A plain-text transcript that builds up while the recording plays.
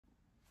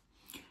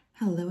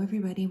Hello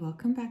everybody,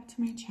 welcome back to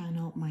my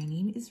channel. My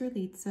name is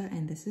Ralitza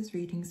and this is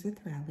Readings with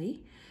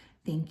Rally.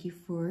 Thank you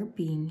for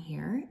being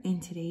here.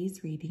 In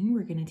today's reading,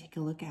 we're going to take a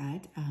look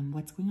at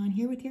what's going on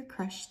here with your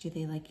crush. Do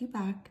they like you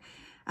back?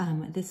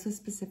 This was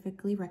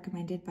specifically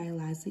recommended by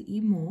Laza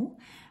E. Mole.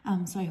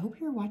 So I hope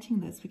you're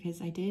watching this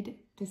because I did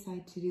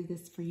decide to do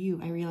this for you.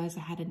 I realized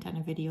I hadn't done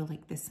a video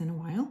like this in a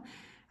while.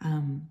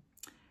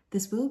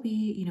 This will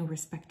be,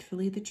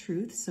 respectfully the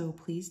truth, so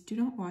please do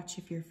not watch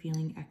if you're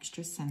feeling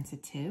extra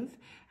sensitive.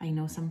 I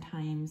know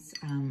sometimes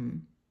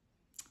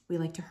we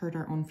like to hurt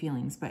our own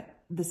feelings, but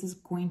this is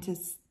going to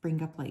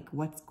bring up like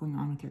what's going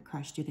on with your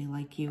crush. Do they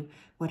like you?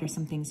 What are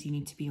some things you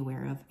need to be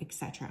aware of,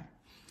 etc.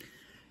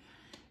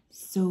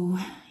 So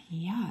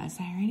yeah, is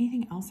there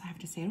anything else I have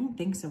to say? I don't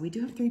think so. We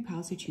do have 3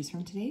 piles to choose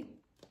from today.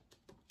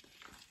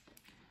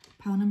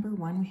 Pile number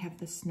 1, we have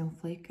the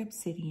Snowflake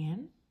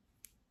Obsidian.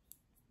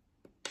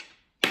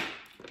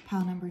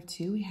 Pile number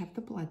 2, we have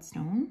the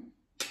Bloodstone.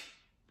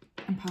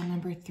 And pile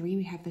number 3,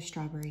 we have the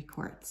Strawberry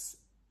Quartz.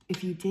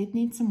 If you did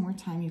need some more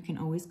time, you can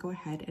always go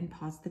ahead and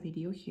pause the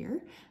video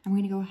here. I'm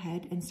going to go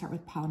ahead and start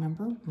with pile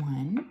number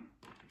 1.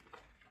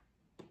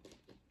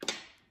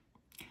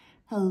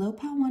 Hello,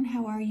 pile 1,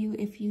 how are you?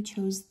 If you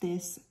chose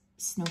this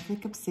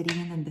Snowflake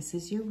Obsidian, then this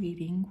is your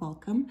reading.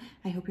 Welcome.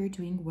 I hope you're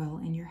doing well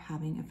and you're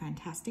having a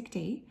fantastic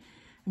day.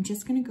 I'm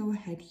just going to go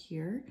ahead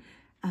here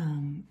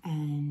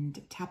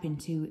and tap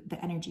into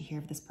the energy here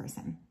of this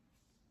person.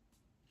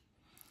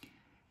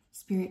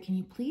 Spirit, can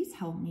you please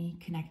help me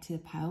connect to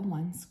pile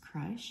 1's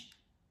crush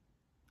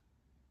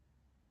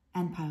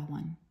and pile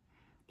 1?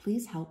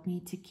 Please help me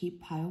to keep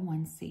pile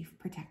 1 safe,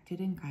 protected,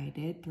 and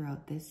guided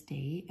throughout this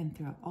day and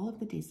throughout all of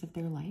the days of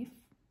their life.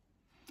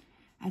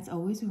 As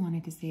always, we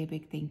wanted to say a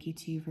big thank you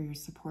to you for your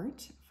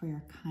support, for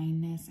your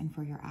kindness, and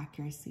for your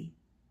accuracy.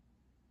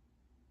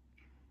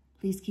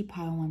 Please keep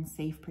pile 1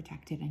 safe,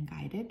 protected, and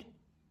guided.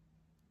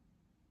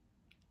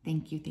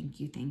 Thank you,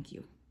 thank you, thank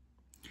you.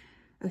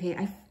 Okay,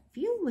 I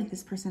feel like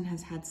this person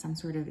has had some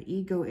sort of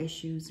ego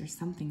issues or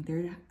something.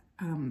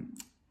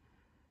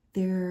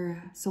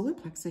 Their solar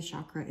plexus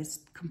chakra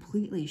is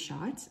completely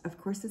shot. Of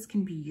course, this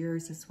can be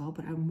yours as well,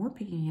 but I'm more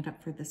picking it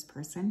up for this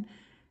person.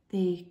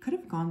 They could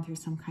have gone through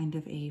some kind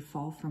of a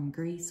fall from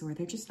grace, or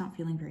they're just not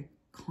feeling very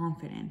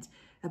confident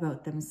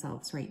about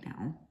themselves right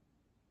now.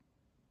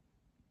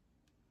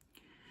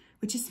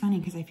 Which is funny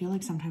because I feel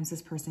like sometimes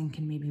this person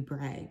can maybe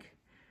brag.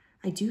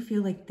 I do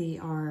feel like they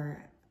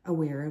are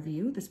aware of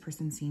you. This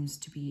person seems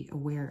to be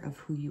aware of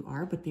who you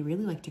are, but they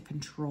really like to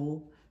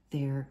control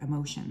their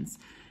emotions.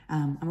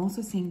 I'm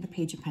also seeing the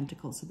Page of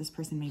Pentacles. So this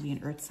person may be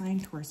an Earth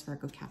sign, Taurus,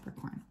 Virgo,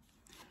 Capricorn.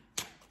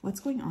 What's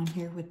going on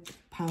here with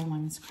pile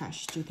 1's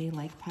crush? Do they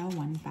like pile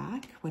 1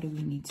 back? What do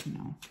we need to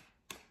know?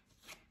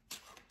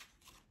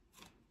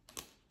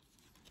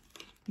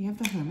 We have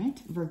the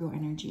Hermit, Virgo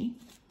energy.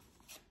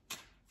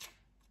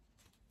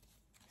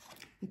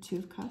 The 2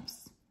 of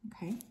Cups,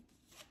 okay.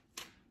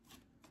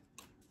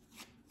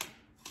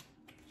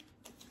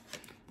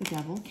 The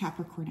Devil,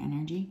 Capricorn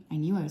energy. I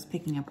knew I was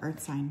picking up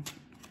Earth sign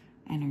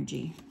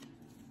energy.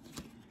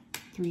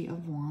 3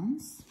 of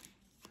Wands.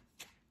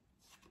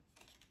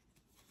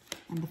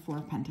 And the 4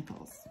 of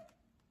Pentacles.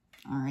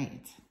 All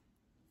right.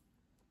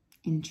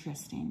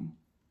 Interesting.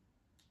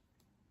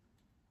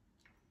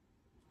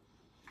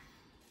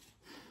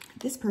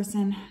 This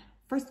person,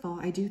 first of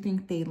all, I do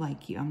think they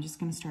like you. I'm just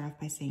going to start off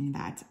by saying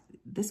that.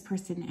 This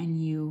person and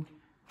you,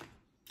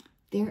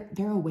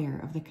 they're aware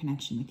of the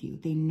connection with you.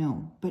 They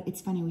know. But it's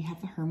funny, we have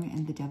the Hermit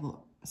and the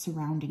Devil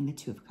surrounding the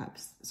 2 of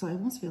Cups. So I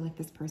almost feel like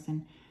this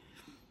person,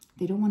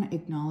 they don't want to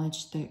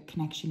acknowledge the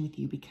connection with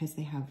you because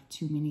they have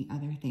too many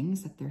other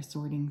things that they're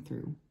sorting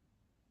through.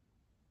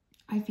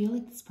 I feel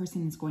like this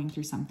person is going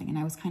through something, and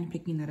I was kind of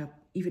picking that up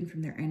even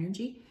from their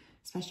energy,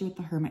 especially with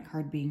the Hermit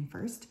card being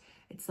first.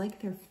 It's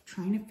like they're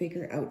trying to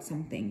figure out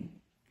something.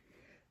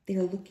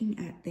 They're looking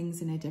at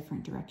things in a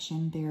different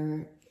direction.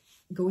 They're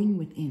going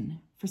within.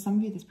 For some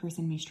of you, this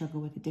person may struggle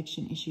with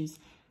addiction issues,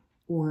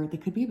 or they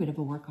could be a bit of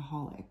a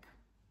workaholic.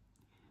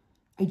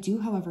 I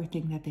do, however,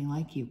 think that they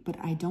like you, but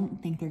I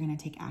don't think they're going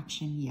to take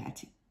action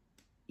yet.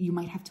 You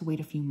might have to wait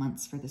a few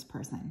months for this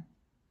person.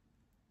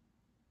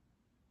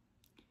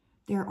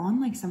 They're on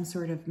like some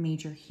sort of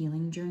major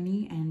healing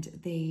journey,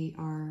 and they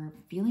are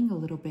feeling a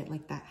little bit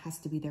like that has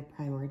to be their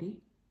priority.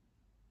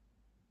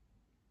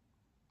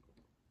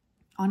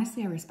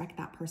 Honestly, I respect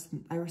that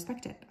person. I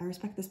respect it. I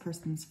respect this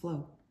person's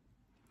flow.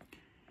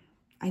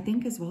 I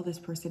think as well, this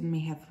person may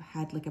have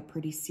had like a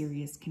pretty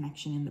serious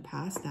connection in the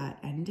past that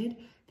ended.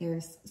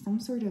 There's some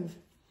sort of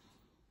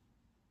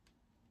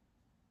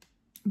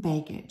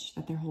baggage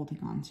that they're holding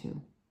on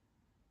to.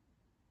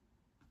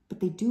 But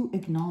they do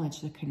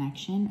acknowledge the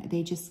connection.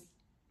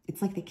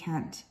 It's like they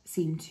can't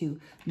seem to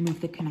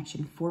move the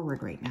connection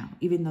forward right now.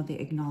 Even though they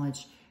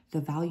acknowledge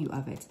the value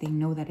of it, they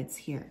know that it's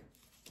here.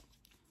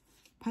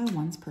 Pile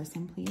 1's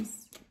person,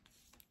 please.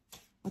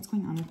 What's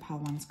going on with pile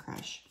 1's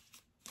crush?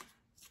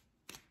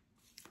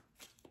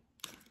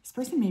 This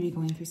person may be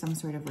going through some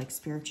sort of like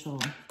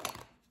spiritual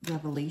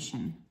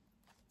revelation.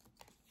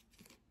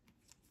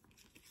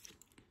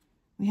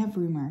 We have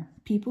rumor.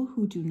 People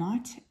who do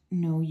not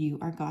know you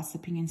are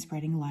gossiping and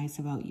spreading lies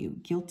about you.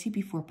 Guilty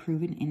before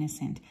proven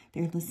innocent.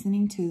 They're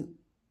listening to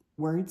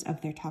words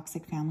of their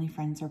toxic family,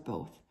 friends, or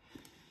both.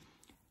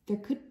 There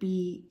could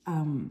be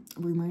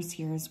rumors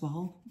here as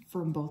well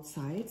from both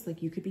sides.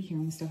 Like, you could be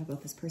hearing stuff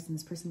about this person.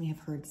 This person may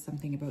have heard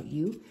something about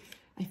you.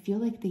 I feel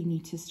like they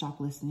need to stop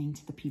listening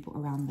to the people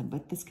around them,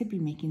 but this could be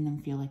making them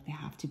feel like they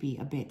have to be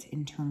a bit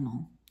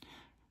internal.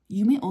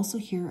 You may also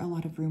hear a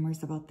lot of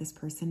rumors about this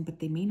person, but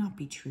they may not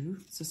be true.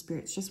 So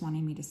Spirit's just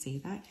wanting me to say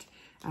that.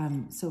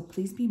 So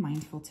please be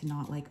mindful to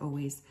not like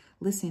always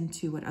listen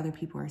to what other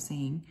people are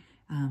saying.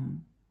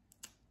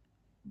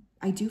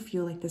 I do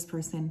feel like this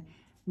person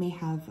may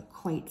have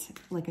quite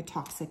like a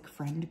toxic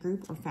friend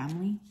group or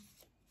family.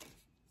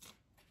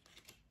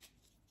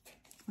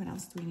 What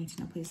else do we need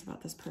to know, please,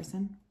 about this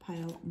person?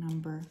 Pile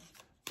number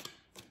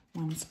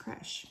 1's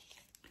crush.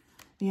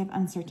 We have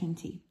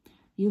uncertainty.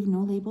 You have no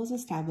labels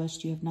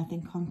established. You have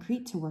nothing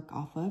concrete to work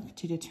off of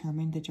to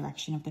determine the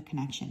direction of the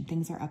connection.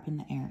 Things are up in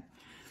the air.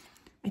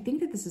 I think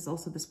that this is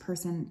also this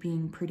person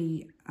being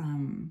pretty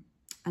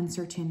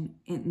uncertain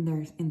in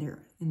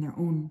their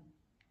own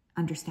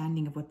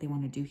understanding of what they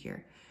want to do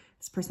here.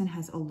 This person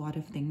has a lot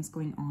of things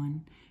going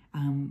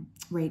on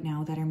right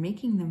now that are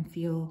making them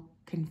feel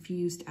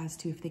confused as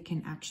to if they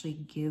can actually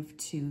give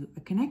to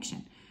a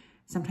connection.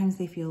 Sometimes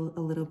they feel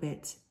a little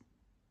bit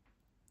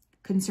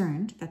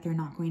concerned that they're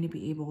not going to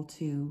be able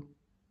to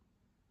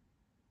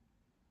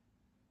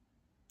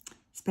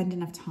spend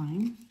enough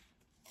time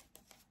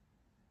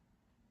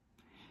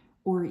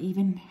or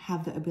even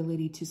have the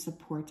ability to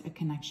support a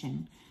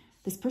connection.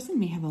 This person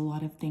may have a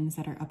lot of things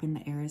that are up in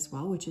the air as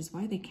well, which is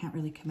why they can't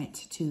really commit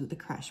to the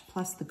crush,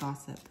 plus the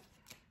gossip.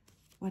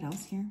 What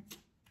else here?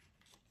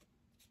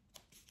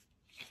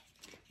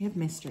 We have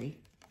mystery.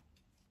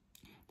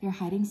 They're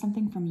hiding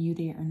something from you.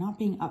 They are not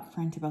being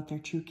upfront about their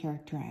true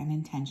character and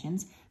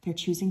intentions. They're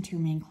choosing to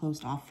remain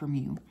closed off from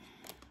you.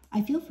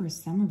 I feel for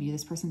some of you,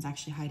 this person's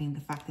actually hiding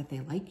the fact that they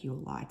like you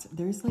a lot.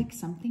 There's like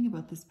something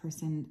about this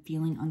person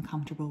feeling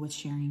uncomfortable with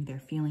sharing their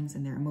feelings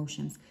and their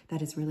emotions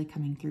that is really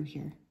coming through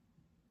here.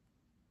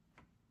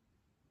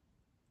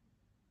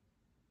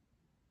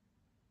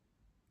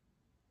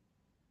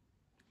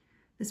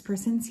 This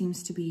person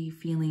seems to be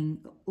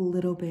feeling a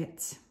little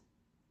bit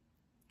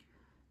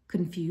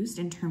confused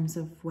in terms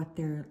of what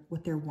they're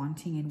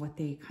wanting and what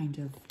they kind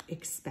of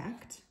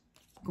expect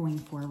going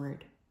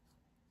forward.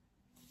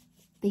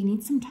 They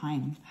need some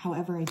time.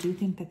 However, I do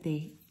think that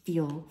they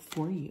feel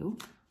for you.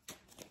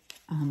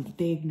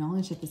 They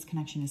acknowledge that this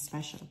connection is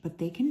special, but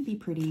they can be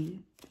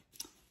pretty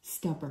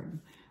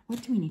stubborn.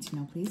 What do we need to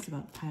know, please,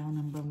 about pile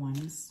number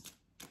 1's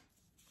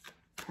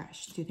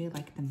crush? Do they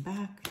like them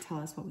back? Tell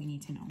us what we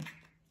need to know.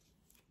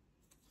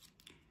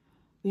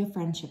 We have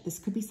friendship. This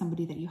could be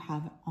somebody that you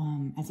have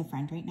as a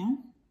friend right now.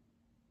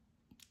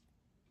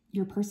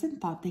 Your person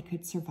thought they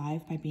could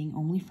survive by being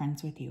only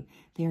friends with you.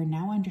 They are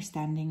now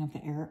understanding of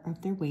the error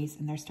of their ways,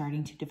 and they're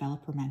starting to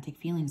develop romantic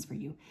feelings for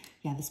you.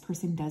 Yeah, this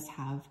person does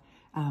have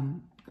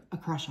a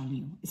crush on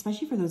you,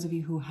 especially for those of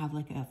you who have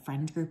like a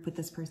friend group with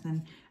this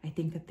person. I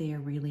think that they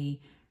are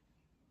really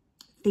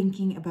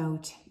thinking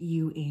about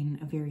you in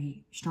a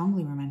very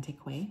strongly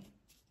romantic way.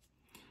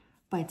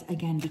 But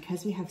again,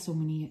 because we have so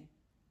many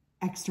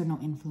external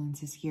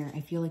influences here,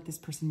 I feel like this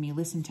person may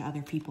listen to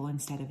other people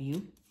instead of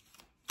you,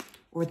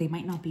 or they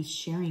might not be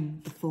sharing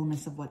the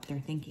fullness of what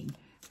they're thinking.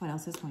 What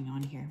else is going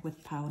on here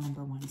with pile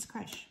number 1's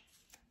crush?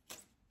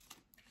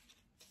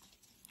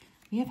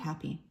 We have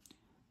happy.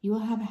 You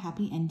will have a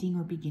happy ending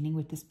or beginning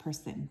with this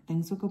person.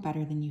 Things will go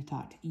better than you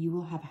thought. You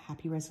will have a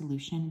happy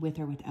resolution with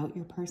or without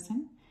your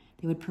person.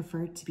 They would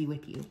prefer to be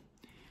with you.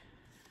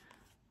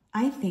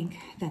 I think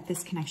that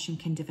this connection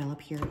can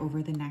develop here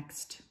over the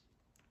next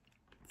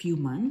few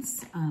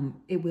months.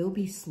 It will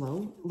be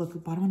slow. Look, at the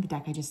bottom of the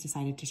deck, I just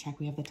decided to check.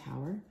 We have the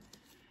Tower.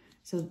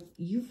 So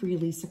you've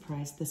really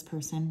surprised this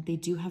person. They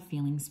do have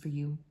feelings for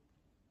you.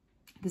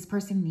 This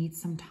person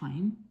needs some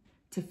time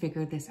to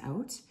figure this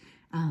out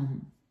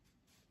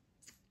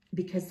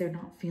because they're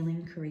not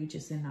feeling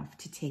courageous enough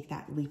to take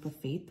that leap of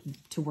faith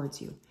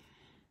towards you.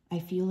 I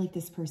feel like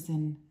this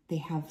person, they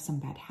have some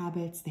bad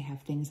habits. They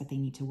have things that they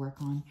need to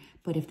work on.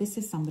 But if this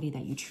is somebody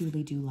that you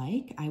truly do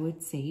like, I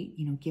would say,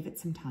 you know, give it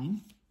some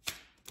time.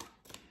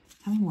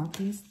 Tell me more,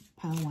 please.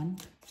 Pile 1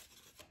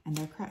 and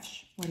their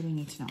crush. What do we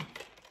need to know?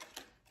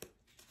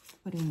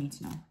 What do we need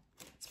to know?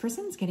 This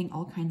person's getting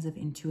all kinds of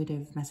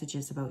intuitive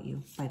messages about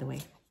you, by the way.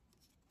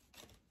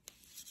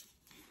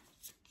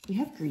 We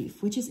have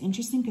grief, which is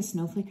interesting because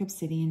Snowflake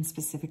Obsidian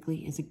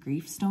specifically is a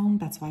grief stone.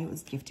 That's why it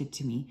was gifted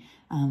to me.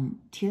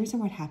 Tears are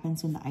what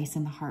happens when the ice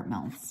in the heart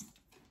melts.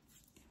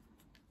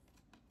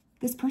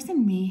 This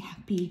person may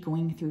be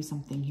going through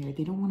something here.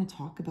 They don't want to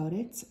talk about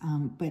it,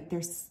 but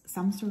there's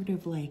some sort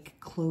of like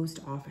closed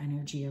off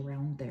energy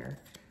around their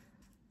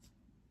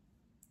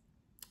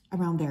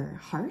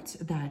heart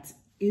that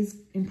is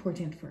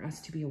important for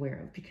us to be aware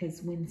of,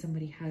 because when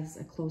somebody has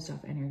a closed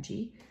off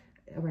energy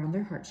around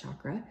their heart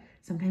chakra,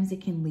 sometimes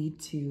it can lead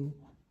to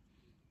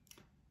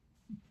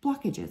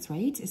blockages,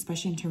 right?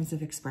 Especially in terms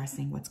of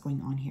expressing what's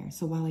going on here.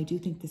 So while I do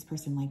think this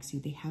person likes you,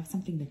 they have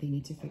something that they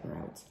need to figure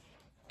out.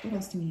 What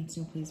else do we need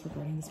to know, please,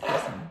 regarding this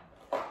person?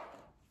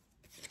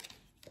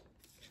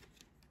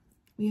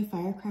 We have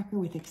firecracker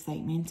with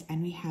excitement,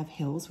 and we have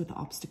hills with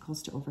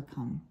obstacles to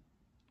overcome.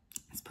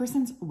 This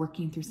person's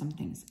working through some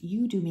things.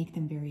 You do make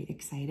them very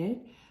excited.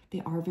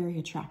 They are very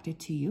attracted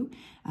to you.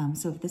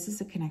 So if this is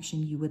a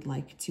connection you would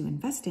like to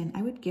invest in,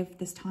 I would give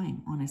this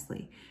time,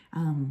 honestly.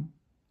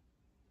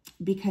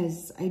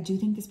 Because I do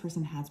think this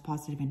person has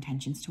positive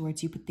intentions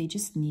towards you, but they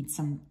just need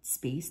some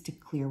space to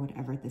clear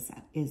whatever this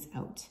is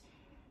out.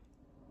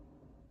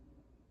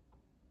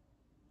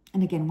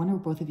 And again, one or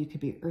both of you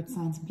could be earth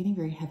signs. I'm getting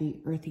very heavy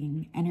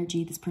earthing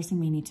energy. This person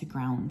may need to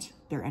ground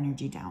their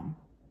energy down.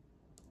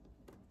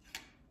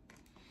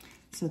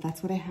 So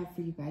that's what I have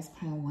for you guys,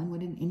 pile one.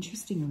 What an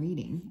interesting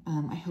reading.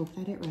 I hope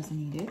that it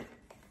resonated.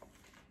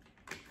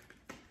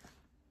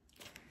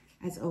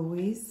 As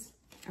always,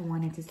 I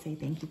wanted to say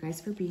thank you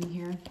guys for being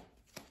here.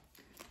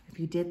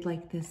 If you did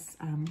like this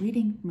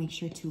reading, make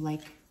sure to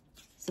like,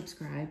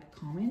 subscribe,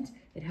 comment.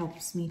 It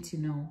helps me to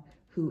know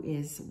who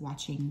is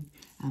watching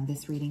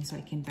this reading so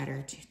I can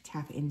better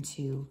tap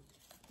into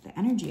the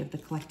energy of the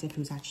collective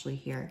who's actually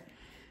here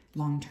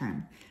long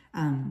term.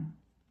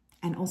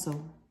 And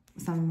also,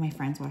 some of my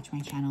friends watch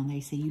my channel and they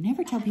say, you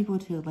never tell people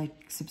to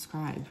like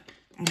subscribe.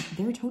 And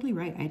they're totally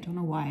right. I don't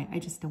know why. I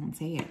just don't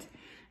say it.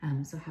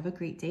 So have a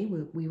great day.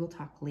 We will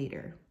talk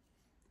later.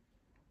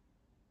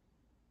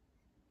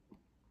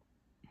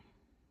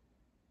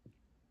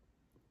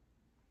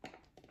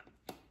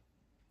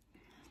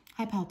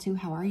 Hi, Pal 2.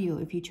 How are you?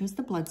 If you chose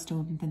the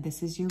Bloodstone, then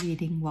this is your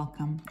reading.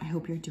 Welcome. I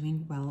hope you're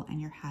doing well and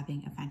you're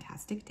having a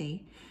fantastic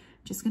day.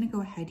 Just going to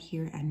go ahead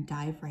here and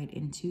dive right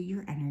into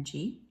your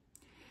energy.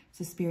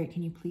 So Spirit,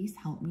 can you please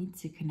help me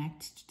to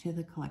connect to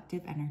the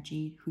collective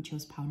energy who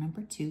chose pile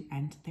number 2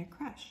 and their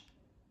crush?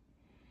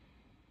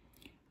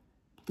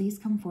 Please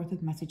come forth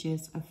with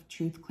messages of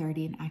truth,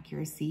 clarity, and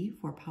accuracy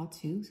for pile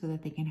 2 so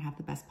that they can have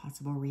the best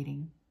possible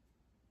reading.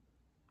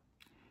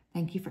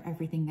 Thank you for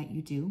everything that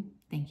you do.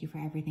 Thank you for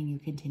everything you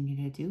continue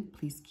to do.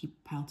 Please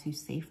keep pile 2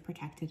 safe,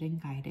 protected,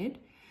 and guided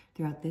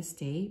throughout this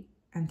day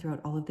and throughout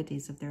all of the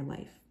days of their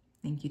life.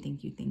 Thank you,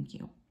 thank you, thank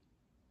you.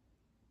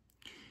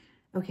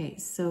 Okay,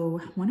 so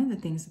one of the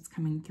things that's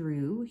coming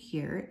through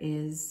here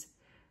is,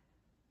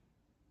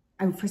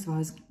 first of all, I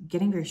was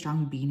getting very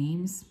strong B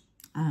names.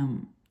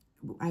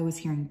 I was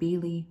hearing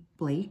Bailey,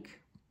 Blake,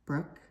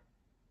 Brooke,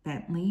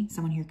 Bentley.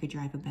 Someone here could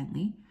drive a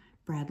Bentley.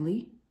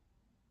 Bradley,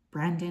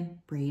 Brandon,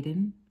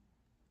 Braden,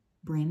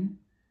 Bryn,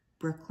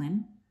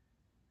 Brooklyn.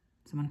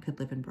 Someone could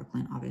live in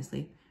Brooklyn,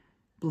 obviously.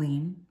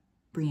 Blaine,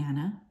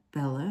 Brianna,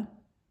 Bella.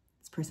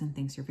 This person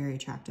thinks you're very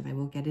attractive. I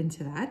will get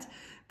into that.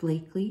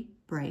 Blakely,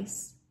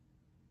 Bryce,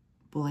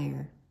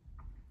 Blair.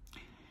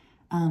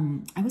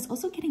 I was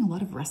also getting a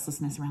lot of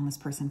restlessness around this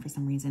person for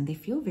some reason. They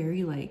feel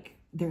very like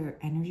their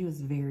energy was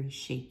very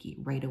shaky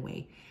right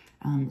away.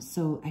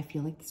 So I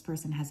feel like this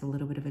person has a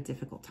little bit of a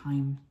difficult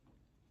time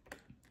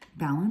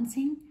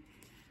balancing.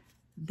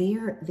 They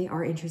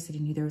are interested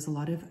in you. There was a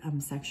lot of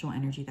sexual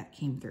energy that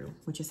came through,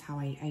 which is how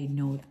I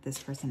know that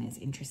this person is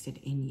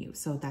interested in you.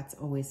 So that's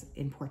always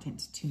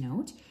important to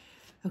note.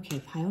 Okay,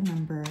 pile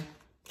number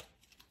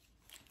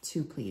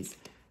 2, please.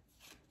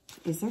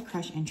 Is their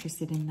crush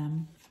interested in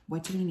them?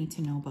 What do we need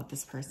to know about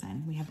this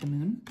person? We have the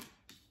Moon,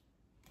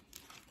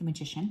 the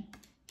Magician.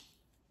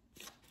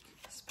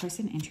 This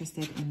person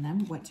interested in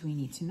them. What do we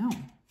need to know?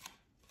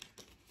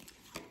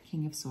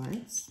 King of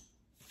Swords.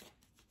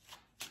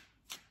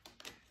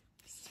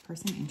 This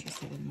person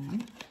interested in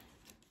them.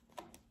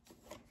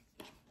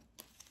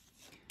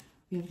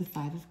 We have the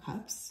 5 of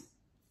Cups.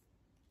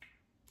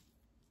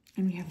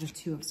 And we have the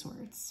 2 of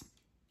Swords.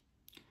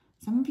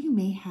 Some of you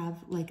may have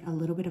like a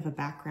little bit of a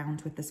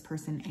background with this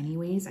person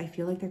anyways. I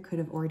feel like there could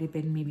have already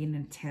been maybe an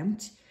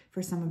attempt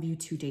for some of you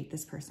to date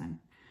this person.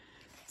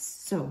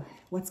 So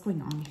what's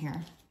going on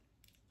here?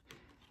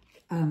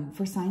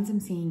 For signs, I'm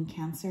seeing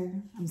Cancer,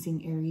 I'm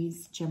seeing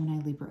Aries,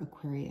 Gemini, Libra,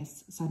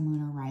 Aquarius, Sun,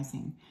 Moon, or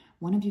Rising.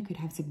 One of you could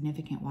have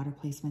significant water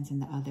placements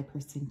and the other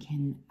person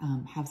can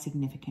have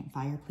significant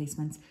fire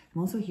placements.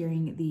 I'm also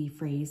hearing the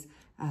phrase,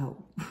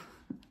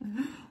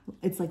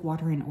 it's like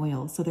water and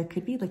oil. So there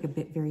could be like a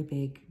very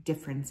big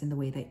difference in the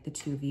way that the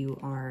two of you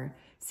are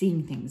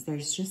seeing things.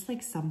 There's just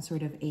like some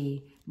sort of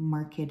a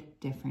marked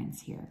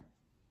difference here.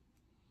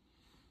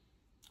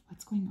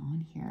 What's going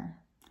on here?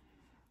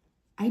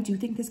 I do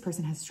think this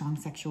person has strong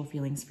sexual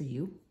feelings for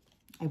you.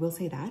 I will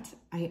say that.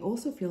 I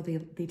also feel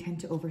they tend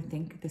to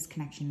overthink this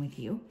connection with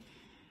you.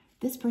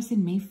 This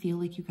person may feel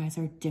like you guys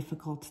are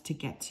difficult to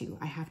get to.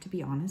 I have to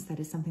be honest, that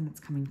is something that's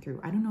coming through.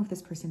 I don't know if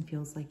this person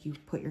feels like you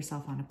put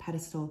yourself on a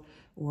pedestal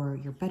or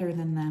you're better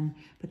than them,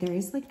 but there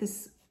is like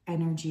this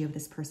energy of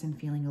this person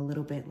feeling a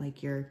little bit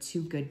like you're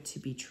too good to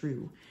be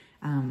true.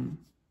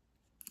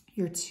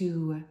 You're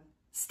too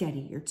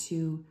steady. You're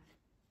too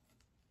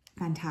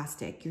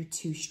fantastic. You're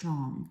too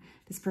strong.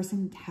 This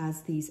person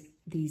has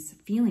these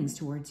feelings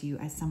towards you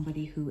as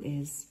somebody who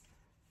is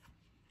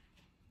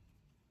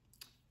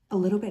a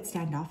little bit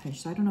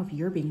standoffish. So I don't know if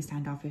you're being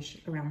standoffish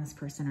around this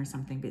person or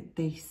something, but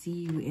they see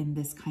you in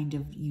this kind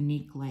of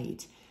unique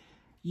light.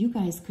 You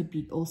guys could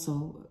be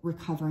also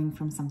recovering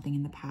from something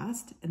in the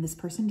past, and this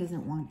person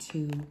doesn't want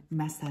to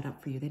mess that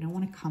up for you. They don't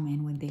want to come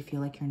in when they feel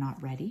like you're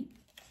not ready.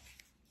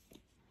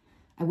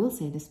 I will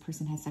say this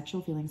person has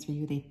sexual feelings for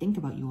you. They think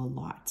about you a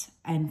lot.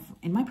 And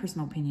in my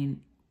personal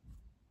opinion,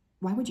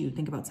 why would you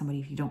think about somebody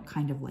if you don't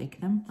kind of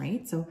like them,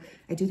 right? So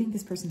I do think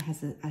this person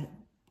has a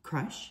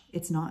crush.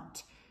 It's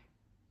not,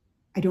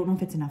 I don't know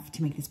if it's enough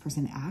to make this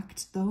person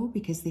act though,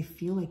 because they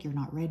feel like you're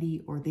not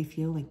ready, or they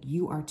feel like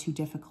you are too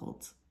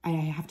difficult. I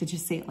have to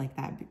just say it like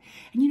that.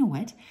 And you know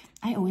what?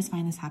 I always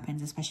find this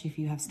happens, especially if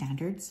you have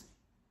standards.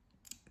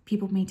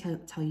 People may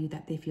tell you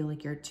that they feel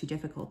like you're too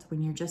difficult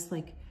when you're just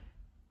like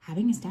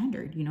having a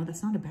standard, you know,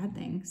 that's not a bad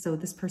thing. So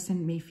this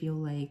person may feel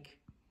like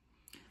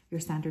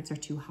your standards are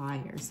too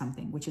high or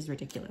something, which is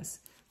ridiculous.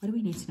 What do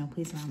we need to know,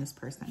 please, around this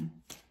person?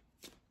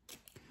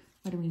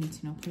 What do we need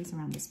to know, please,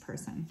 around this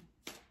person?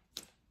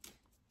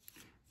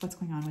 What's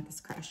going on with this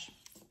crush?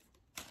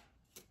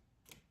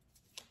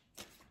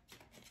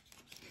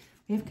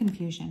 We have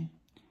confusion.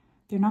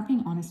 They're not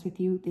being honest with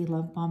you. They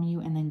love bomb you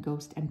and then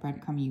ghost and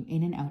breadcrumb you.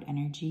 In and out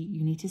energy.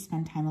 You need to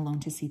spend time alone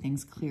to see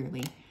things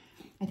clearly.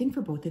 I think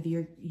for both of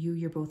you,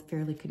 you're both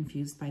fairly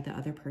confused by the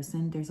other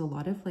person. There's a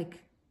lot of like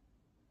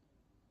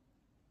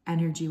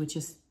energy with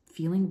just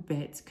feeling a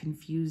bit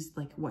confused.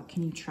 Like, what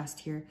can you trust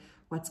here?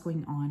 What's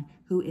going on?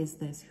 Who is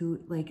this? Who,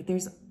 like,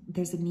 there's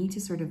a need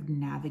to sort of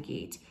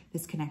navigate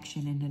this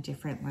connection in a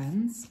different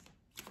lens.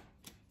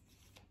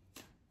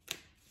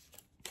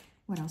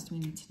 What else do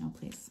we need to know,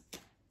 please?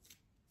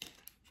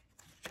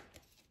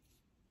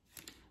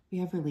 We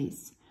have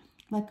release.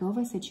 Let go of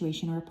a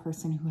situation or a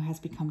person who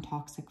has become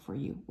toxic for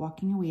you.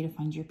 Walking away to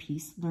find your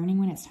peace. Learning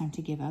when it's time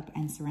to give up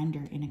and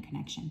surrender in a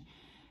connection.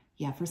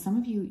 Yeah, for some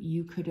of you,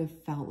 you could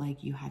have felt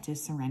like you had to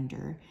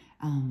surrender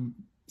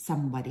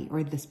somebody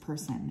or this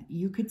person.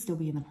 You could still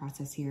be in the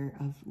process here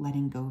of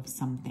letting go of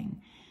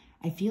something.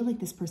 I feel like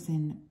this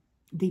person,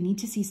 they need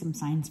to see some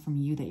signs from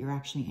you that you're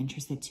actually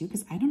interested too.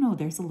 Because I don't know,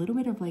 there's a little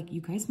bit of like,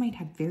 you guys might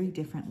have very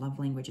different love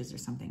languages or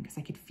something, because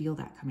I could feel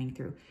that coming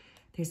through.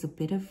 There's a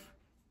bit of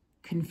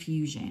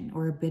confusion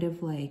or a bit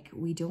of like,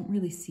 we don't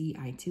really see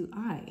eye to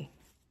eye.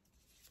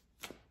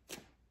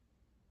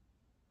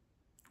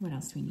 What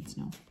else do we need to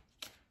know?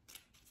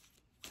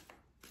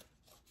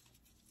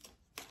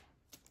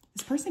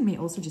 This person may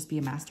also just be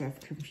a master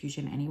of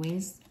confusion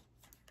anyways.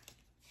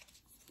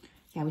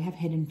 Yeah, we have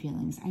hidden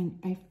feelings.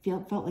 I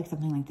felt like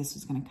something like this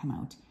was going to come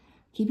out.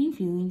 Keeping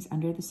feelings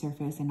under the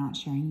surface and not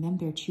sharing them.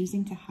 They're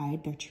choosing to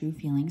hide their true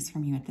feelings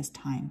from you at this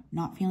time.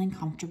 Not feeling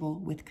comfortable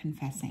with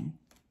confessing.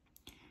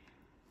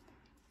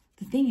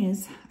 The thing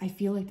is, I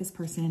feel like this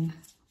person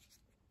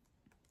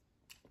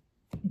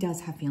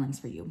does have feelings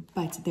for you,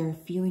 but they're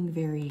feeling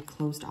very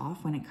closed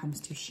off when it comes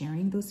to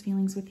sharing those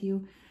feelings with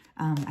you.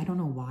 I don't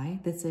know why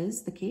this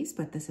is the case,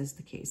 but this is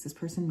the case. This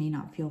person may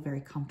not feel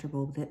very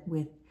comfortable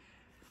with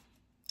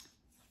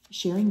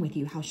sharing with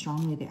you how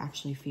strongly they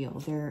actually feel.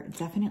 They're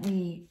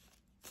definitely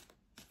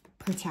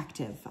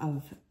protective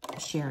of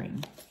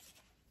sharing.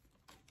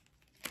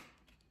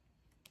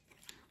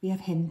 We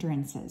have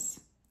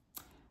hindrances.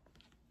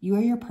 You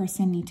or your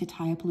person need to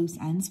tie up loose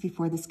ends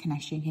before this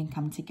connection can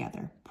come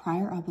together.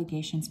 Prior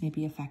obligations may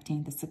be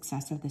affecting the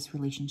success of this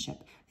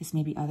relationship. This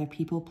may be other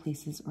people,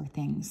 places, or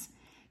things.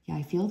 Yeah,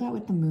 I feel that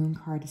with the Moon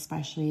card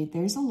especially,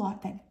 there's a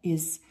lot that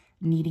is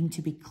needing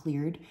to be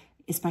cleared,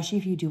 especially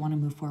if you do want to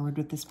move forward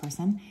with this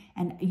person.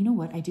 And you know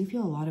what? I do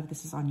feel a lot of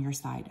this is on your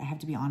side. I have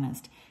to be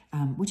honest,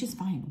 which is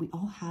fine. We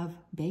all have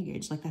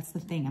baggage. Like, that's the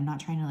thing. I'm not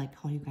trying to like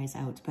call you guys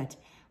out, but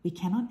we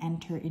cannot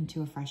enter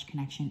into a fresh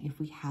connection if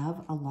we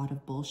have a lot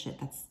of bullshit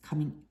that's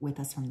coming with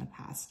us from the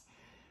past.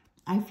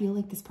 I feel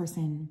like this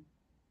person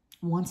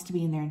wants to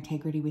be in their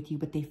integrity with you,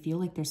 but they feel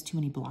like there's too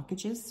many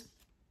blockages.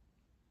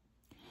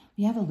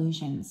 We have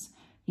illusions.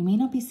 You may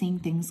not be seeing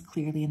things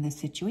clearly in this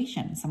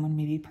situation. Someone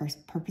may be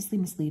purposely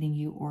misleading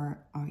you, or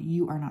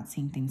you are not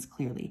seeing things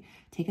clearly.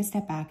 Take a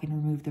step back and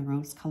remove the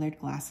rose-colored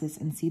glasses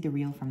and see the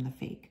real from the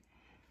fake.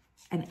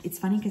 And it's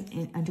funny because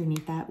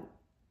underneath that,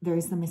 there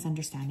is the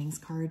misunderstandings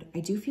card. I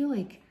do feel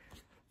like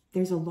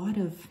there's a lot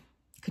of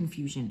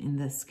confusion in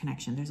this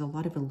connection. There's a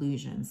lot of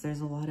illusions. There's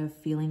a lot of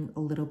feeling a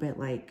little bit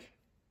like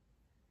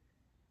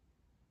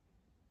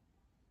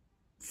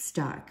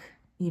stuck.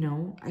 You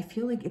know, I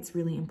feel like it's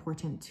really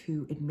important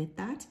to admit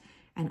that,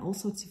 and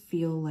also to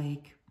feel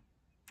like,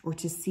 or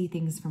to see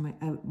things from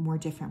a more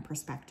different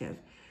perspective.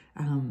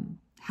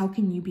 How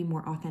can you be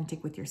more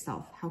authentic with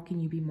yourself? How can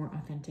you be more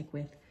authentic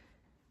with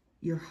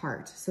your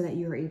heart so that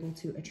you're able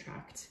to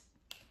attract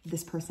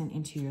this person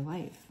into your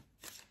life?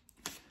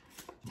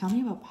 Tell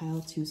me about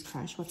pile 2's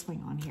crush. What's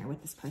going on here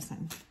with this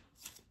person?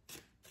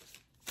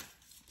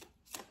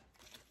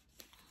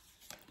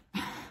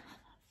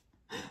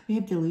 We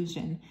have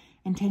delusion.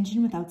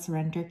 Intention without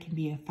surrender can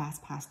be a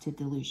fast pass to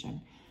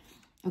delusion.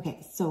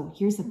 Okay, so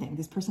here's the thing.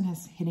 This person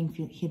has hidden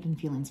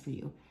feelings for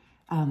you.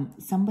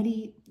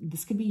 Somebody,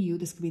 this could be you,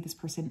 this could be this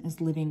person, is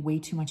living way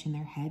too much in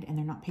their head and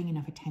they're not paying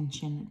enough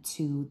attention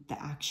to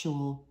the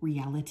actual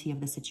reality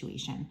of the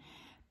situation.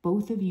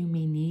 Both of you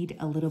may need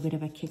a little bit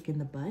of a kick in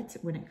the butt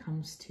when it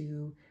comes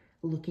to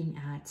looking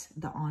at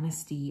the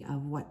honesty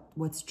of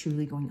what's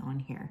truly going on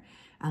here.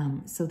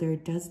 So there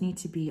does need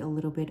to be a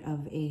little bit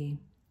of a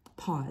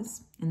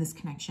pause in this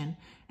connection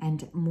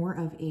and more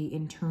of a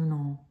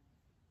internal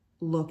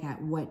look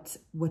at what's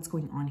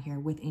going on here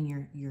within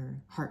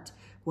your heart.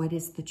 What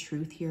is the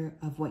truth here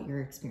of what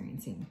you're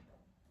experiencing?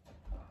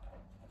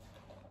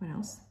 What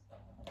else?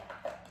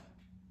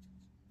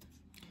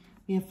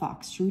 We have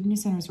Fox,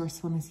 shrewdness and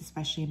resourcefulness,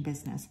 especially in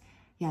business.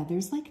 Yeah,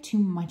 there's like too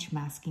much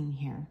masking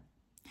here.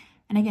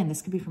 And again,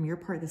 this could be from your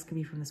part, this could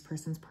be from this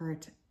person's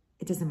part.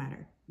 It doesn't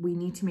matter. We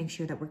need to make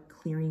sure that we're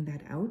clearing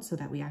that out so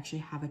that we actually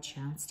have a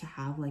chance to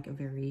have like a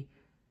very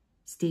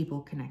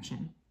stable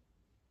connection.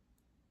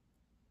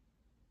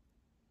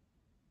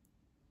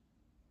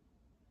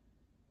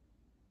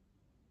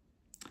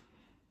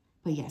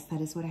 But yes,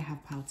 that is what I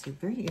have piled too.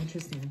 Very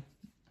interesting.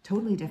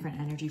 Totally different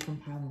energy from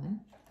pile 1.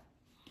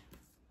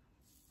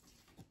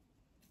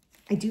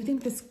 I do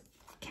think this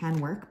can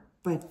work,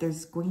 but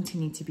there's going to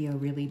need to be a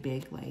really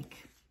big,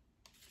 like,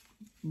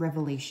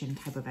 revelation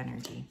type of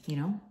energy, you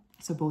know?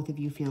 So both of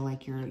you feel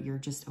like you're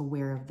just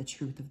aware of the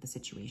truth of the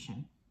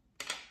situation.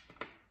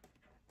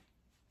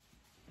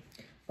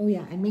 Oh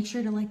yeah, and make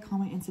sure to like,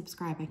 comment, and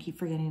subscribe. I keep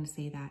forgetting to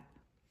say that.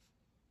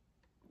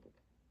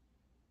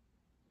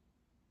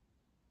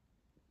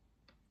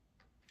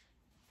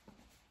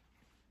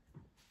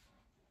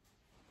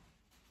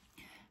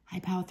 Hi,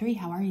 Pile 3,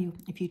 how are you?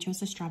 If you chose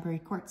the strawberry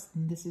quartz,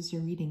 then this is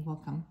your reading.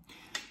 Welcome.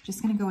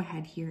 Just going to go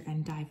ahead here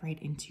and dive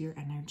right into your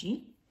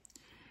energy.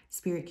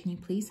 Spirit, can you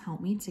please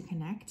help me to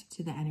connect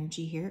to the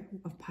energy here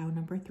of pile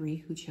number 3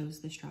 who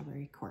chose the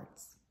strawberry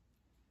quartz?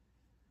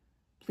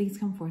 Please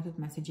come forth with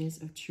messages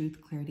of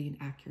truth, clarity, and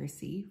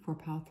accuracy for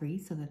pile 3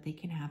 so that they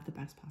can have the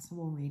best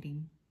possible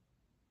reading.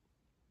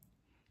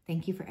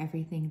 Thank you for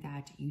everything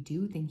that you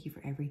do. Thank you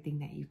for everything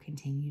that you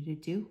continue to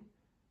do.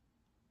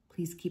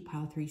 Please keep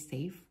pile 3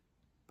 safe,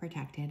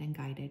 protected, and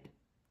guided.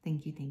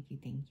 Thank you, thank you,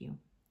 thank you.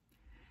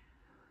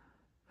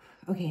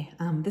 Okay,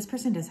 this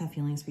person does have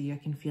feelings for you. I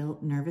can feel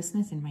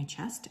nervousness in my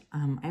chest.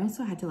 I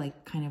also had to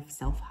like kind of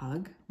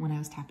self-hug when I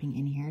was tapping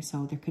in here.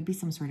 So there could be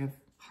some sort of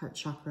heart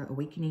chakra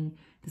awakening.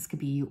 This could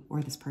be you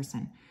or this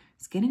person.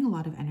 It's getting a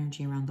lot of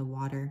energy around the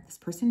water. This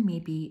person may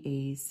be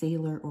a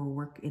sailor or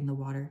work in the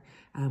water,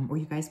 or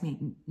you guys may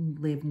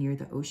live near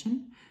the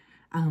ocean.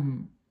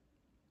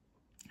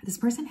 This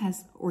person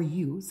has, or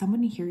you,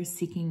 somebody here is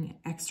seeking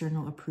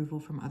external approval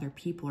from other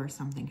people or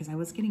something, because I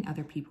was getting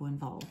other people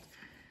involved.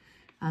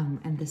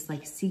 And this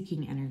like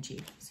seeking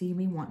energy. So you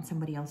may want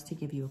somebody else to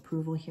give you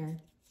approval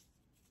here.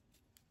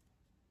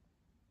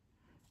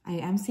 I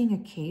am seeing a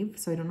cave,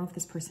 so I don't know if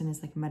this person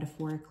is like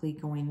metaphorically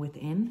going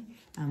within.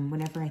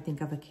 Whenever I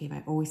think of a cave,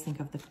 I always think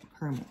of the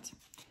hermit.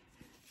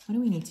 What do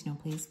we need to know,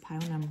 please?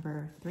 Pile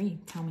number 3,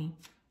 tell me.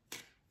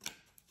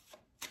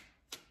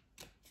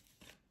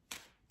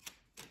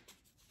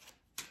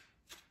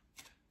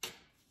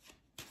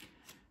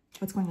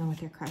 What's going on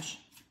with your crush?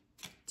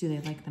 Do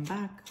they like them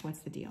back? What's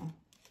the deal?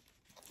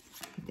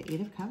 The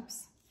 8 of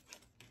Cups,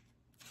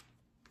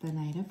 the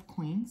Knight of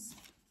Coins.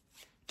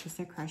 Does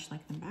their crush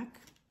like them back?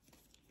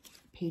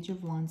 Page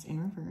of Wands in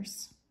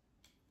reverse.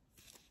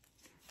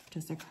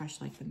 Does their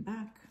crush like them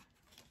back?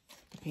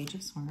 The Page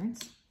of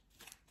Swords.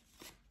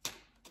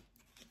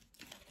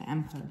 The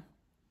Emperor.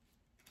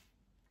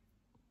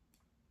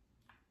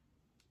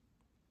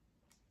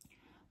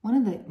 One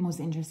of the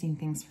most interesting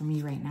things for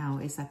me right now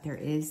is that there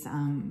is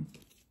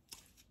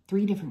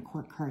 3 different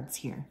court cards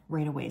here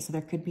right away. So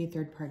there could be a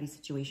third-party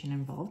situation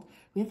involved.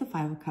 We have the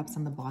 5 of Cups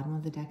on the bottom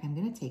of the deck. I'm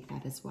going to take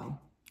that as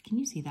well. Can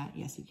you see that?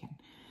 Yes, you can.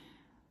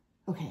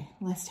 Okay,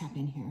 let's tap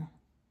in here.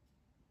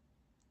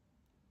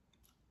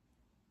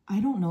 I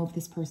don't know if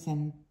this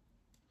person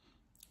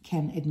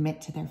can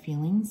admit to their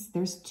feelings.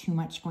 There's too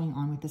much going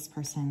on with this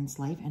person's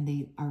life, and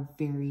they are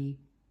very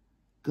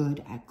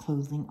good at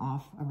closing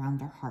off around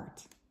their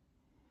heart.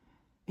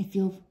 I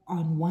feel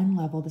on one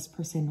level, this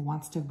person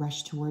wants to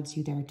rush towards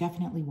you. They're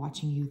definitely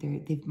watching you.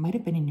 They might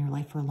have been in your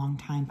life for a long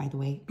time, by the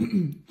way.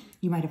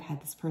 You might have had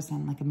this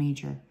person like a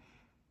major,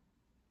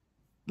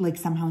 like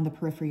somehow in the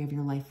periphery of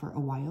your life for a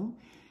while,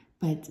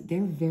 but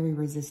they're very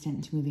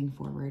resistant to moving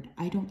forward.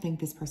 I don't think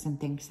this person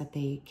thinks that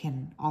they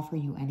can offer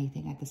you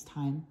anything at this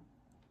time.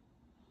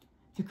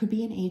 There could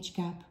be an age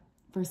gap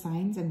for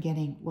signs. I'm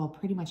getting, well,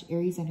 pretty much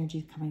Aries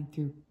energy coming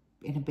through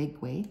in a big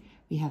way.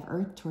 We have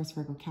Earth, Taurus,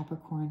 Virgo,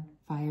 Capricorn,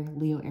 Fire,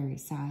 Leo,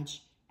 Aries, Sag,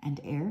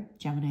 and Air,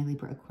 Gemini,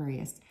 Libra,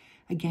 Aquarius.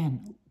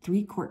 Again,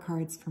 3 court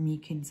cards for me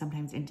can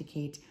sometimes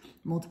indicate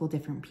multiple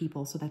different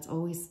people. So that's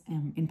always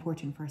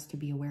important for us to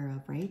be aware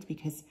of, right?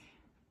 Because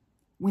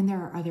when there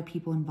are other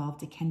people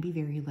involved, it can be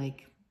very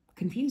like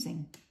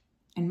confusing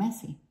and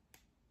messy.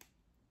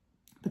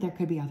 But there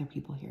could be other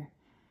people here.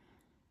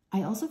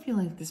 I also feel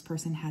like this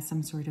person has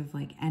some sort of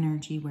like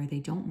energy where they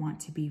don't want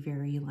to be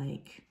very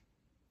like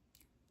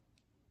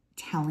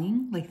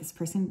telling, like this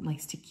person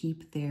likes to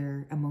keep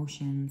their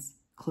emotions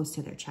close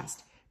to their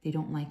chest. They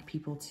don't like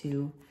people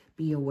to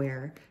be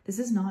aware. This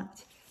is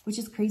not, which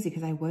is crazy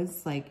because I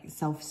was like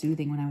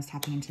self-soothing when I was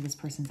tapping into this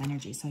person's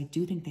energy. So I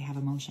do think they have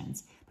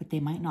emotions, but they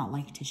might not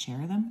like to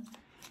share them.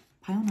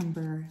 Pile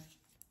number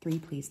 3,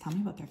 please. Tell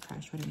me about their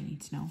crush. What do we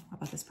need to know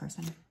about this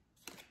person?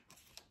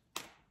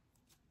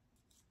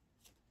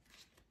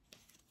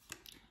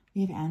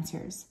 We have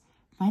answers.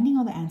 Finding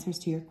all the answers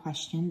to your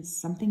questions,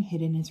 something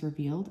hidden is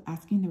revealed,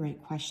 asking the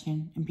right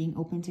question, and being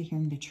open to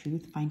hearing the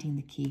truth, finding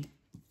the key.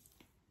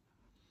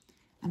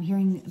 I'm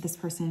hearing this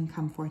person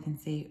come forth and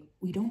say,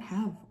 I don't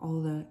have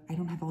all the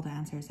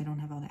answers. I don't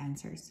have all the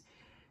answers.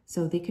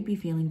 So they could be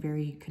feeling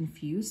very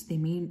confused. They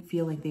may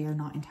feel like they are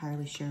not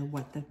entirely sure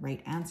what the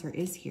right answer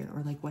is here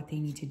or like what they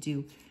need to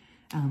do.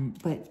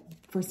 But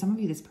for some of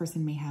you, this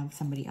person may have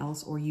somebody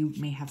else or you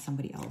may have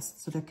somebody else.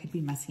 So there could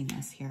be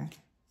messiness here.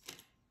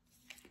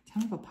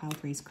 Tell me about pile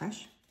 3's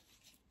crush.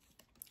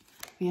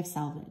 We have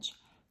salvage.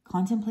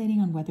 Contemplating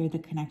on whether the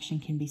connection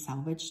can be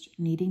salvaged,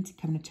 needing to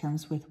come to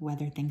terms with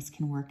whether things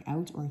can work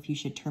out or if you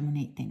should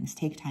terminate things,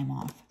 take time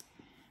off.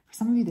 For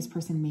some of you, this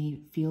person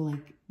may feel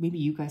like maybe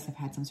you guys have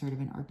had some sort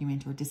of an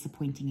argument or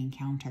disappointing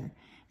encounter.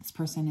 This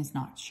person is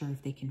not sure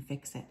if they can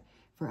fix it.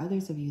 For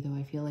others of you, though,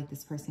 I feel like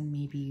this person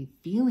may be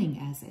feeling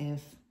as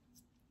if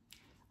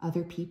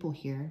other people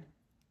here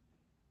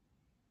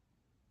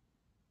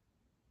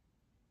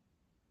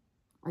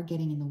are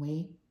getting in the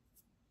way.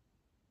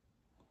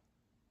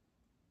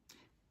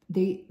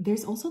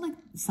 There's also like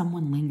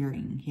someone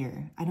lingering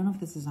here. I don't know if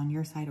this is on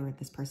your side or at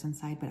this person's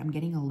side, but I'm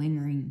getting a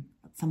lingering,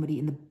 somebody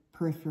in the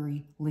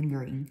periphery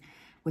lingering,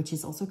 which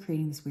is also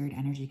creating this weird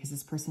energy because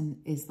this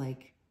person is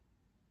like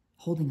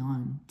holding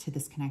on to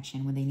this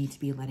connection when they need to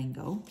be letting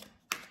go.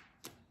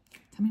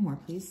 Tell me more,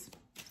 please.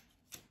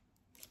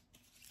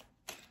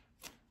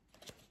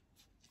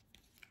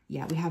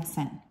 Yeah, we have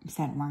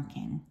scent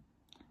marking.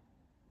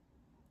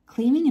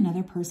 Claiming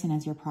another person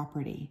as your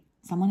property.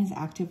 Someone is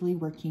actively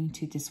working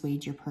to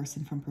dissuade your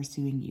person from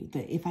pursuing you.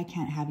 The if I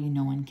can't have you,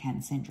 no one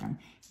can syndrome.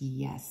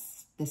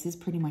 Yes, this is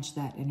pretty much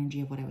that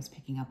energy of what I was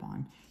picking up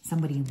on.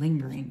 Somebody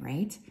lingering,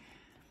 right?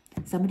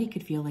 Somebody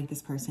could feel like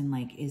this person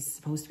like is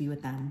supposed to be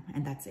with them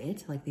and that's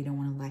it. Like they don't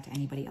want to let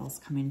anybody else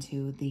come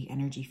into the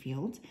energy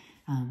field,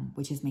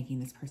 which is making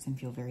this person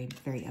feel very,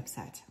 very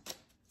upset.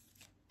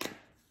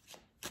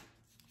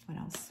 What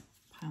else?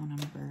 Pile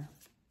number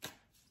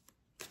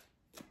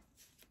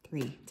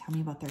 3. Tell me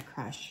about their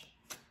crush.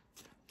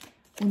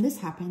 When this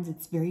happens,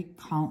 it's very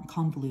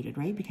convoluted,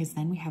 right? Because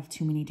then we have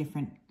too many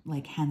different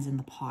like hands in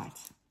the pot.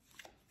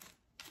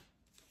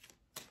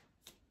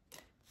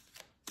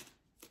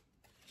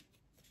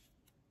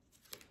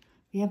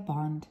 We have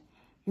bond.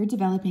 You're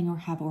developing or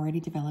have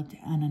already developed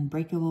an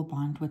unbreakable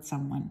bond with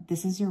someone.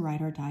 This is your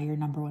ride or die, your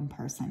number one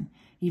person.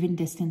 Even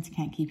distance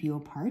can't keep you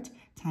apart.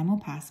 Time will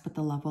pass, but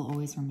the love will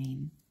always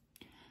remain.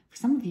 For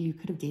some of you, you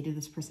could have dated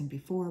this person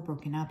before,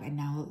 broken up, and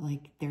now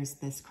like there's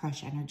this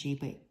crush energy,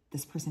 but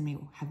this person may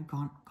have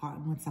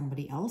gotten with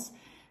somebody else.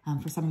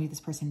 For some of you, this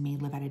person may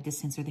live at a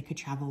distance or they could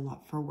travel a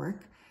lot for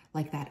work,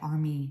 like that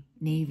Army,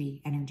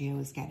 Navy energy I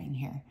was getting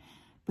here.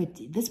 But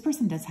this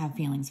person does have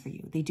feelings for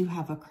you. They do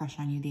have a crush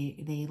on you.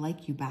 They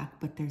like you back,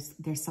 but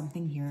there's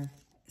something here.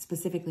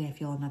 Specifically, I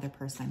feel another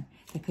person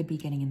that could be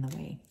getting in the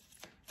way.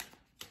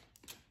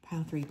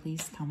 Pile 3,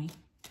 please. Tell me.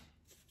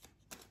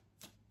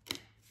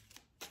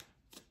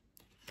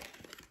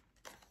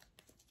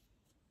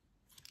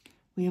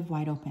 We have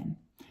wide open.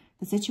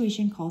 The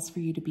situation calls for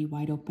you to be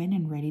wide open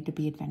and ready to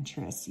be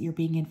adventurous. You're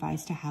being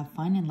advised to have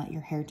fun and let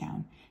your hair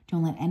down.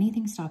 Don't let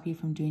anything stop you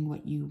from doing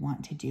what you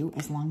want to do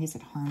as long as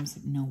it harms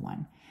no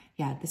one.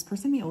 Yeah, this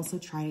person may also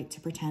try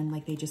to pretend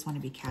like they just want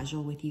to be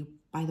casual with you.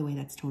 By the way,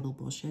 that's total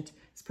bullshit.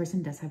 This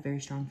person does have very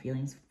strong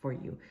feelings for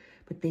you,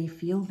 but they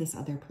feel this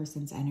other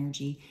person's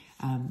energy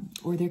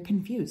or they're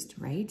confused,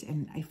 right?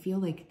 And I feel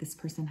like this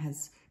person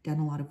has done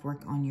a lot of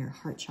work on your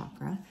heart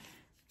chakra.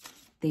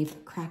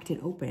 They've cracked it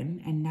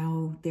open and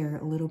now they're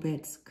a little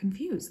bit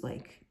confused.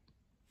 Like,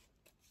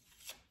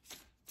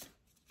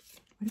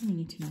 what do we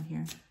need to know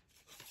here?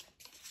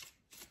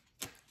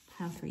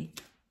 Pile 3.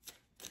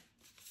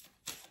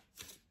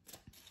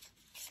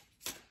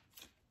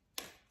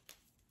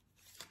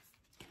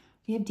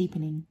 We have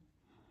deepening.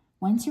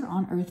 Once you're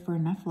on earth for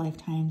enough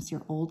lifetimes,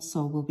 your old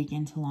soul will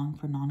begin to long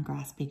for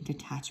non-grasping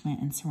detachment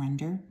and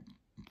surrender.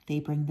 They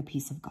bring the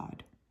peace of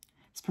God.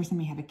 This person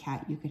may have a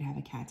cat. You could have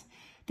a cat.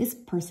 This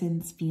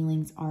person's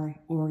feelings are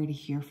already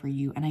here for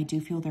you, and I do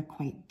feel they're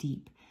quite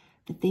deep.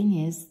 The thing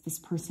is, this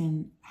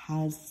person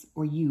has,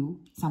 or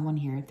you, someone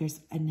here, there's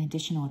an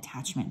additional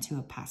attachment to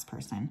a past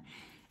person,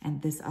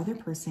 and this other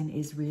person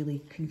is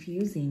really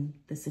confusing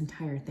this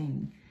entire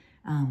thing.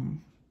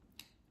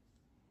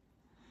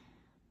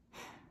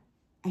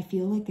 I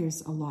feel like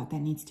there's a lot that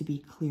needs to be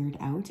cleared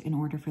out in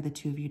order for the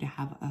two of you to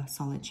have a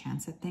solid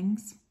chance at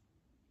things.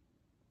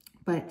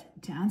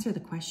 But to answer the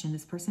question,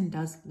 this person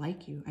does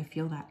like you. I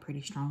feel that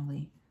pretty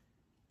strongly.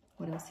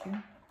 What else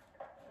here?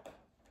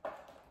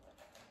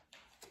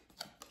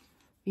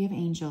 We have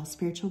angel,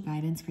 spiritual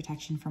guidance,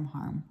 protection from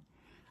harm.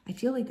 I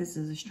feel like this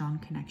is a strong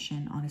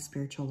connection on a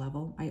spiritual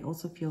level. I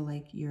also feel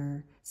like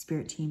your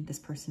spirit team, this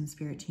person's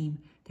spirit team,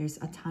 there's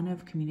a ton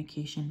of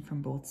communication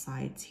from both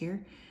sides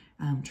here,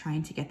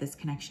 trying to get this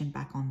connection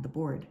back on the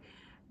board.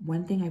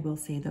 One thing I will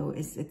say though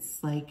is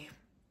it's like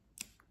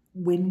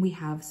when we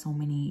have so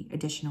many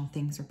additional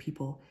things or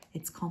people,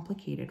 it's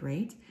complicated,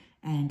 right?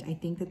 And I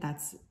think that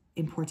that's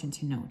important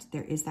to note.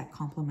 There is that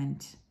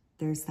complement,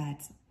 there's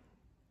that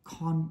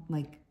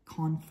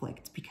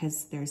conflict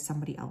because there's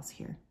somebody else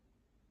here.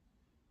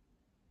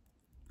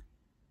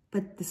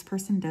 But this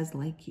person does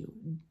like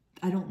you.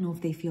 I don't know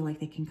if they feel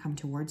like they can come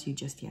towards you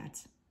just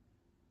yet.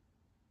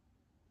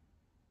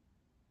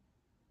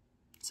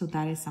 So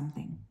that is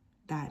something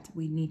that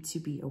we need to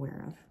be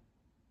aware of.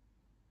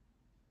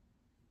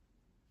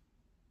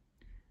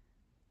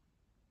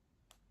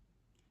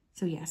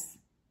 So yes,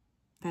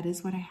 that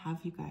is what I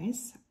have, you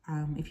guys.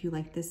 If you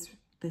like this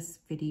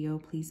video,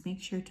 please make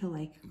sure to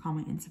like,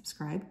 comment, and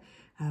subscribe.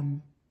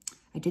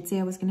 I did say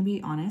I was going to be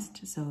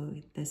honest, so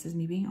this is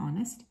me being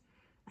honest.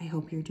 I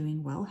hope you're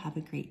doing well. Have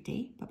a great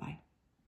day. Bye-bye.